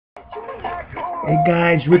Hey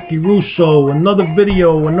guys, Ricky Russo, another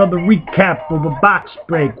video, another recap of a box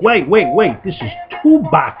break. Wait, this is 2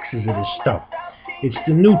 boxes of this stuff. It's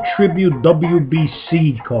the new Tribute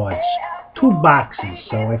WBC cards. 2 boxes,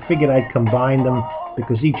 so I figured I'd combine them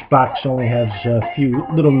because each box only has a few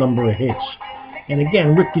little number of hits. And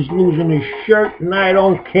again, Ricky's losing his shirt and I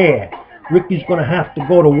don't care. Ricky's going to have to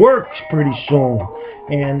go to work pretty soon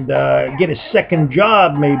and get a second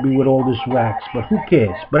job maybe with all this wax, but who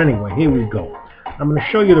cares? But anyway, here we go. I'm going to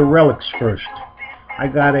show you the relics first. I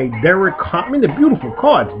got a they're beautiful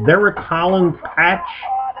cards. Derek Holland patch,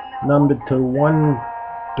 numbered to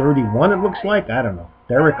 131 it looks like. I don't know.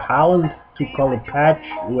 Derek Holland, 2-color patch,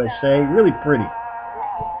 USA. Really pretty.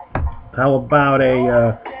 How about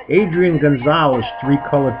a Adrian Gonzalez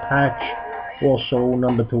 3-color patch, also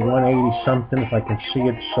numbered to 180 something, if I can see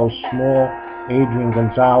it, so small. Adrian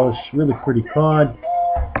Gonzalez, really pretty card,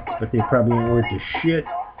 but they probably ain't worth a shit.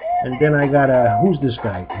 And then I got who's this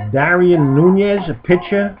guy? Darian Nunez, a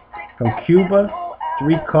pitcher from Cuba.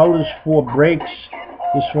 3 colors, 4 breaks.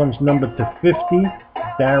 This one's numbered to 50.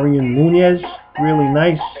 Darian Nunez, really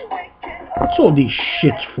nice. What's all these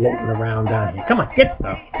shits floating around down here? Come on, get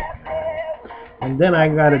them. And then I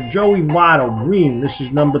got a Joey Votto green. This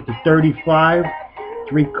is numbered to 35.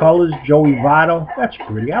 3 colors, Joey Votto. That's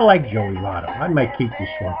pretty. I like Joey Votto. I might keep this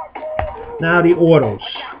one. Now the autos.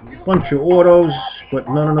 A bunch of autos, but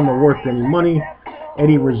none of them are worth any money.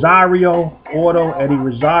 Eddie Rosario, auto, Eddie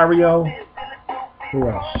Rosario. Who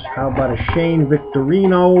else? How about a Shane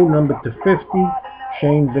Victorino, numbered to 50.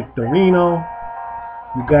 Shane Victorino.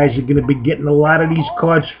 You guys are going to be getting a lot of these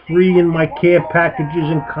cards free in my care packages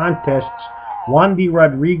and contests. Wandy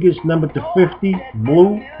Rodriguez, numbered to 50.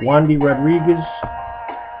 Blue, Wandy Rodriguez.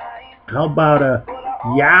 How about a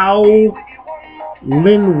Yao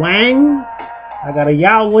Lin Wang? I got a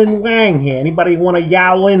Yao Lin Wang here. Anybody want a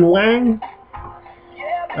Yao Lin Wang?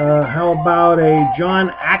 How about a John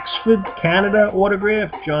Axford, Canada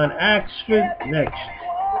autograph? John Axford. Next.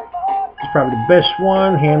 It's probably the best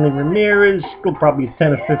one. Hanley Ramirez. Still probably a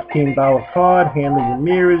 $10 or $15 card. Hanley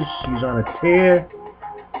Ramirez. He's on a tear.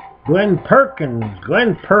 Glenn Perkins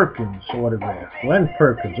autograph. Glenn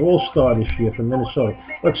Perkins, all-star this year from Minnesota.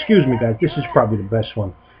 Well, excuse me, guys. This is probably the best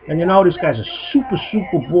one. And you know, this guy's a super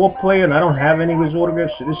ball player, and I don't have any of his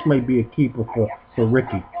autographs, so this may be a keeper for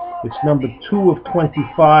Ricky. It's number 2 of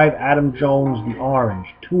 25, Adam Jones, the orange.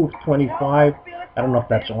 2 of 25. I don't know if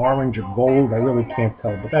that's orange or gold. I really can't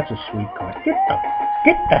tell, but that's a sweet card. Get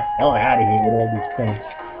the hell out of here with all these things.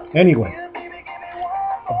 Anyway,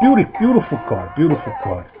 a beautiful card.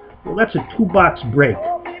 Well, that's a 2-box break.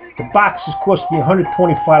 The boxes cost me $125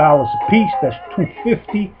 a piece. That's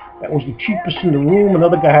 $250. That was the cheapest in the room.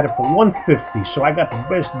 Another guy had it for $150. So I got the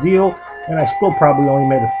best deal, and I still probably only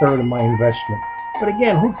made a third of my investment. But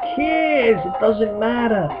again, who cares? It doesn't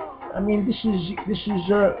matter. I mean, this is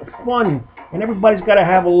fun, and everybody's got to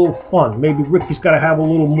have a little fun. Maybe Ricky's got to have a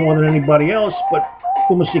little more than anybody else, but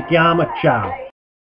come si chiama, ciao.